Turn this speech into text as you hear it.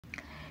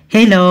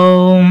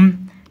Hello,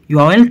 you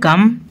are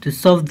welcome to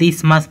solve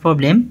this math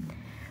problem,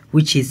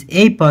 which is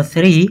a power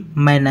 3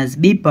 minus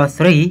b power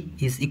 3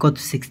 is equal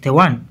to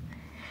 61.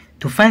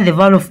 To find the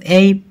value of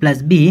a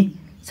plus b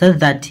such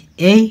that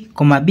a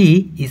comma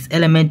b is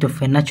element of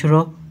a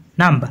natural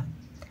number.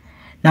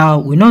 Now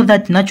we know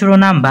that natural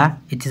number,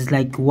 it is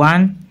like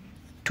 1,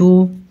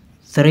 2,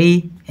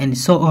 3 and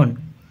so on.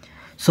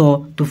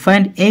 So to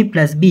find a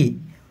plus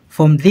b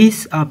from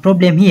this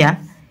problem here,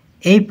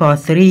 a power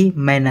 3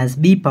 minus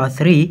b power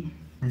 3,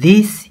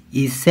 this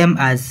is same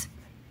as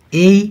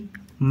a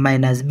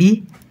minus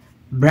b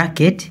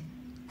bracket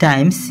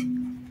times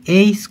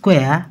a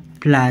square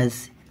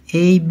plus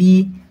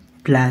ab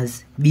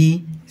plus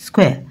b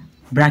square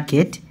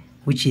bracket,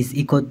 which is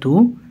equal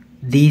to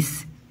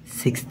this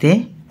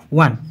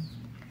 61.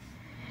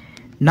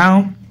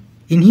 Now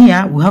in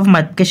here we have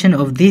multiplication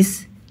of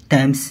this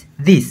times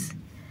this.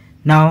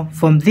 Now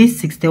from this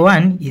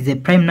 61 is a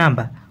prime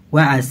number,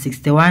 whereas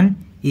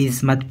 61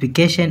 is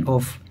multiplication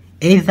of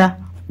either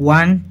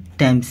 1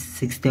 times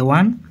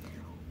 61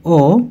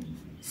 or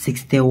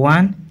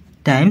 61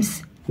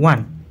 times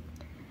 1.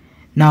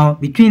 Now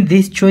between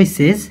these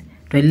choices,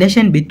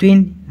 relation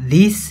between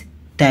this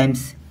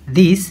times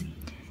this,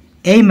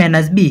 a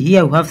minus b,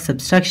 here we have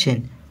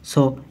subtraction,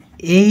 so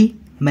a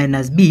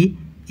minus b,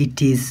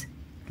 it is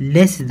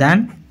less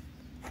than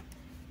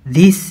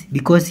this,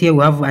 because here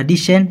we have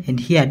addition and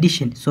here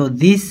addition, so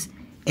this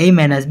a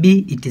minus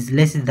b, it is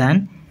less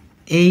than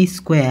a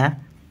square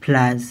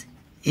plus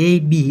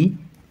ab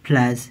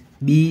plus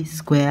b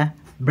square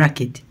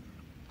bracket.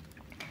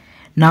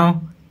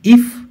 Now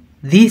if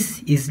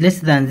this is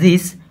less than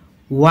this,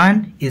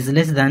 1 is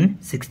less than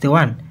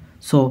 61,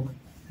 so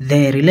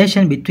the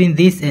relation between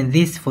this and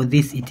this, for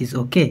this it is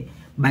okay,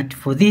 but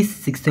for this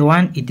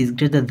 61 it is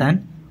greater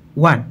than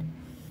 1,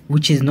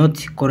 which is not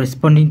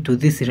corresponding to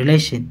this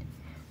relation,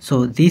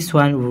 so this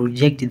one will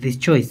reject this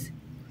choice.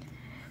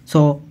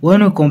 So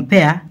when we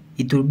compare,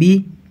 it will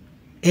be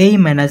a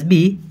minus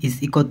b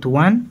is equal to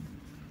 1,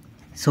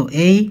 so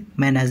a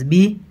minus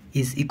b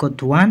is equal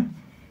to 1,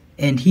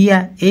 and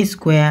here a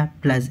square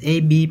plus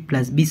ab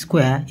plus b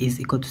square is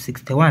equal to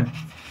 61,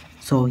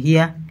 so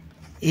here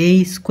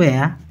a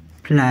square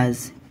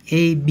plus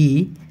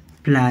ab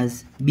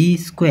plus b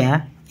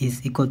square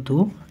is equal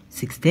to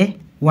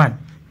 61.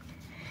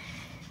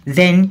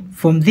 Then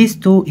from these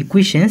two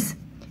equations,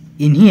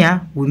 in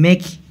here we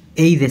make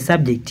a the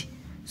subject,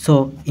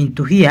 so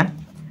into here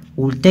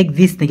we'll take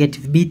this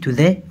negative b to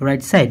the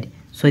right side,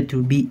 so it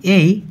will be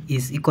a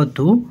is equal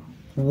to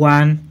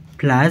 1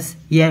 plus,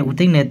 here we'll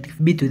take negative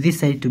b to this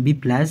side to be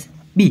plus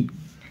b,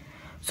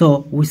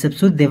 so we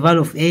substitute the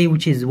value of a,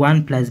 which is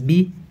 1 plus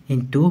b,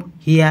 into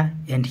here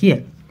and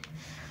here.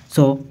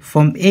 So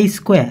from a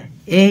square,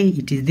 a,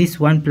 it is this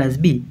 1 plus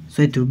b,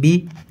 so it will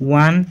be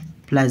 1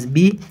 plus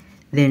b,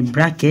 then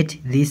bracket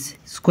this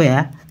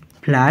square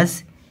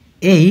plus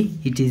a,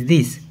 it is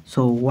this,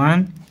 so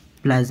 1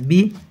 plus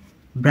b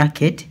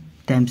bracket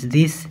times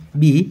this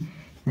b,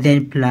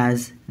 then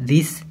plus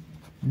this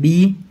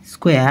b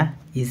square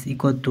is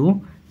equal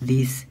to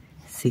this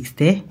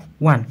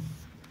 61.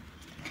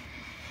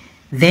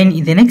 Then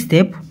in the next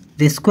step,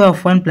 the square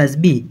of 1 plus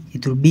b,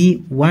 it will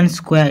be 1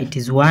 square, it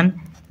is 1,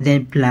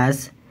 then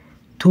plus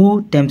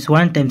 2 times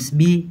 1 times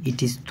b,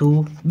 it is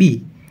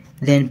 2b,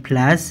 then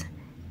plus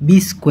b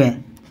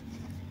square,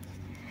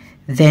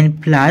 then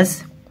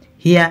plus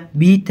here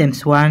b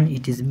times 1,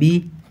 it is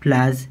b,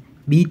 plus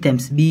b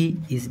times b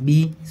is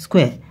b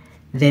square,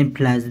 then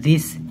plus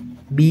this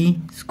b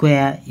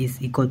square is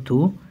equal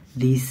to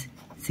this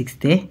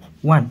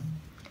 61.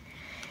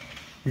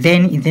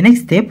 Then in the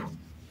next step,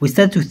 we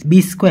start with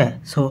b square,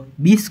 so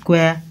b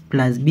square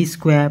plus b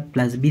square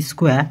plus b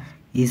square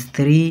is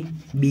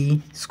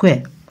 3b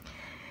square.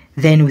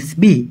 Then with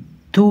b,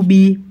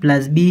 2b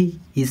plus b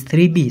is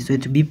 3b, so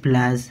it will be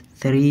plus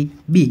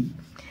 3b,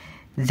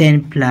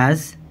 then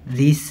plus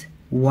this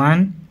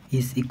 1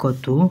 is equal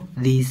to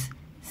this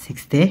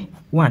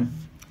 61.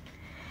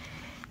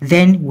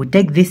 Then we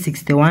take this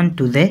 61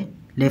 to the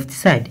left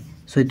side,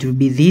 so it will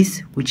be this,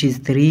 which is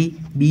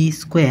 3b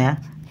square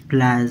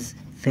plus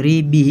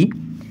 3b.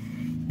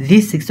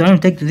 This 61 we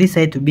take to this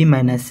side to be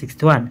minus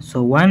 61,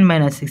 so 1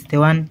 minus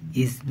 61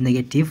 is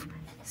negative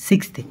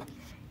 60,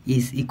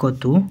 is equal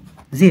to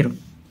 0.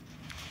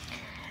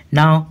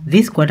 Now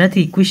this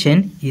quadratic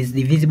equation is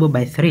divisible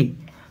by 3,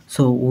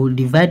 so we'll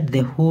divide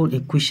the whole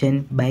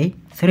equation by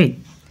 3.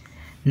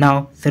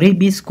 Now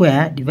 3b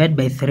square divided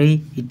by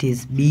 3, it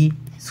is b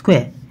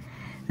square.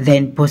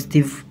 Then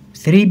positive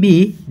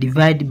 3b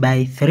divided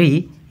by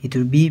 3, it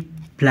will be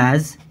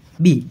plus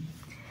b.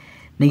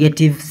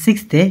 Negative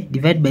 60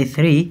 divided by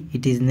 3,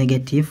 it is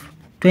negative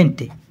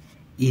 20,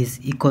 is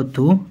equal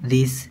to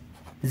this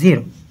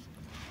 0.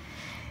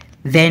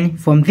 Then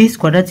from this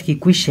quadratic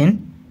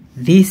equation,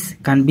 this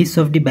can be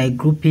solved by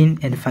grouping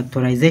and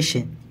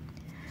factorization.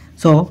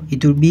 So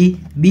it will be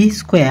b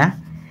square,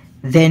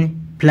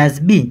 then plus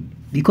b,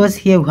 because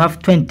here we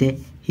have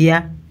 20,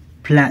 here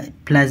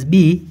plus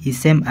b is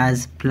same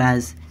as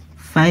plus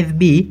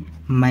 5b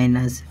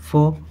minus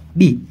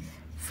 4b.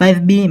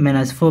 5b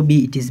minus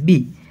 4b, it is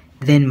b.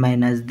 Then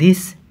minus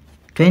this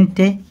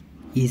 20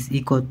 is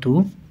equal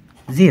to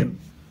 0.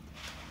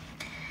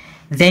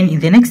 Then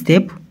in the next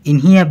step, in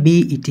here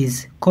b, it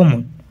is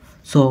common.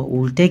 So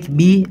we'll take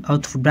b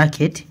out of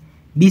bracket.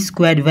 B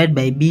squared divided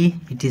by b,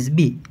 it is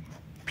b.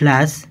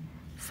 Plus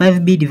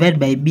 5b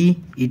divided by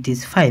b, it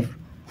is 5.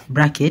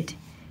 Bracket.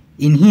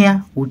 In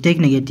here, we'll take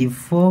negative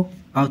 4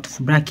 out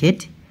of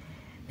bracket.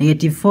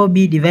 Negative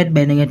 4b divided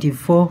by negative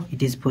 4,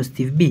 it is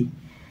positive b.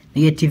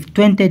 Negative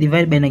 20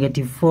 divided by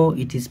negative 4,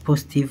 it is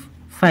positive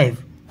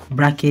 5.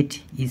 Bracket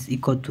is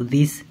equal to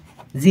this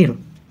 0.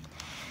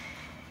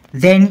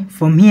 Then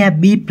from here,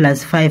 b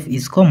plus 5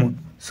 is common.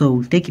 So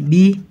we'll take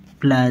b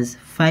plus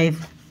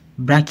 5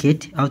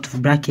 bracket out of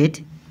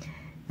bracket.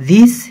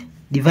 This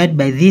divided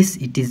by this,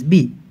 it is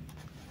b.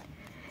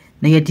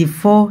 Negative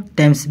 4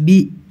 times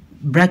b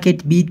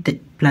bracket b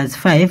plus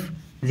 5.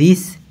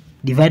 This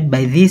divided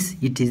by this,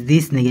 it is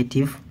this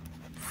negative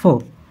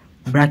 4.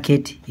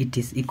 Bracket, it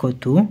is equal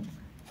to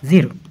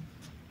 0.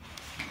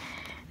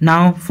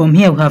 Now from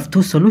here we have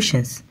two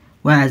solutions.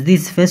 Whereas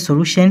this first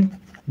solution,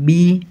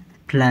 b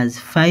plus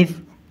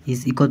 5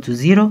 is equal to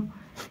 0,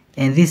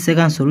 and this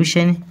second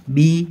solution,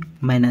 b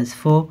minus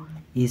 4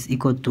 is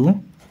equal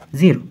to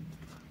 0.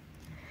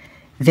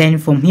 Then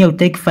from here we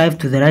take 5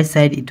 to the right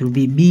side, it will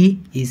be b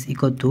is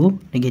equal to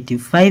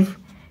negative 5,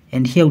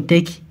 and here we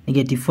take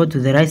negative 4 to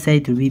the right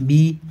side, it will be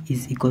b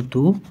is equal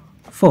to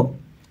 4.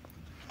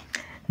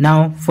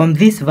 Now from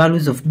these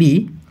values of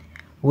b,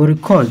 we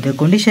recall the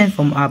condition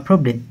from our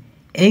problem.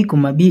 A,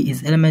 b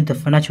is element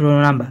of a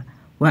natural number,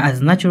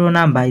 whereas natural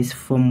number is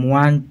from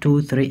 1,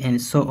 2, 3, and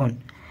so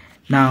on.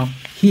 Now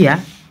here,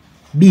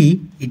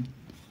 b,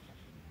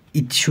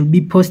 it should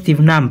be positive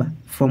number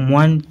from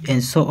 1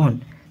 and so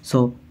on.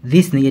 So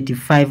this negative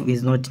 5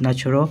 is not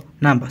natural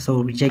number, so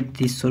we'll reject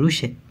this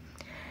solution.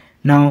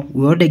 Now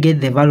we already get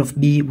the value of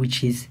b,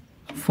 which is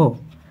 4.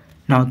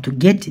 Now to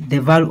get the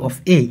value of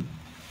a,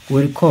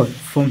 we recall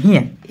from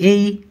here,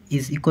 a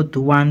is equal to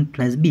 1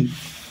 plus b.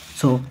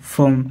 So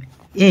from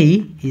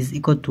a is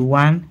equal to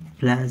 1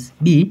 plus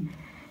b,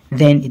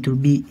 then it will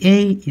be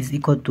a is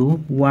equal to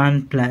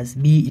 1 plus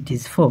b, it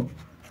is 4.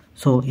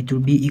 So it will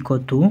be equal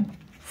to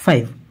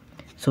 5.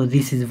 So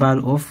this is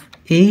value of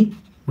a,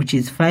 which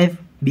is 5,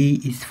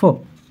 b is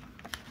 4.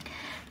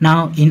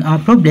 Now in our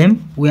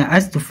problem, we are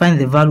asked to find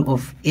the value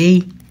of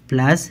a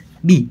plus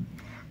b.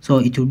 So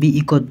it will be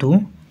equal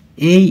to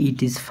a,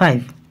 it is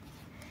 5.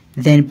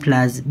 Then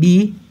plus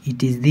b,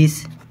 it is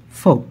this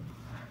 4.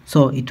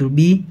 So it will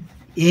be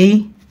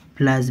a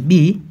plus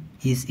b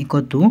is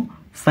equal to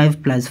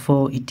 5 plus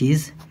 4, it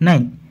is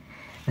 9.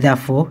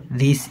 Therefore,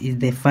 this is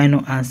the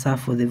final answer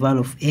for the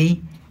value of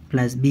a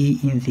plus b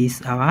in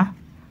this our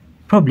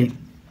problem.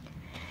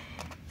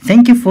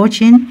 Thank you for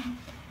watching.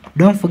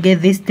 Don't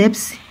forget these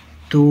steps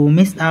to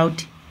miss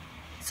out.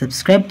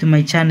 Subscribe to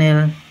my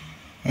channel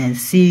and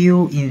see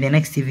you in the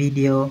next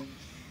video.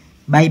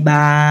 Bye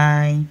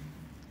bye.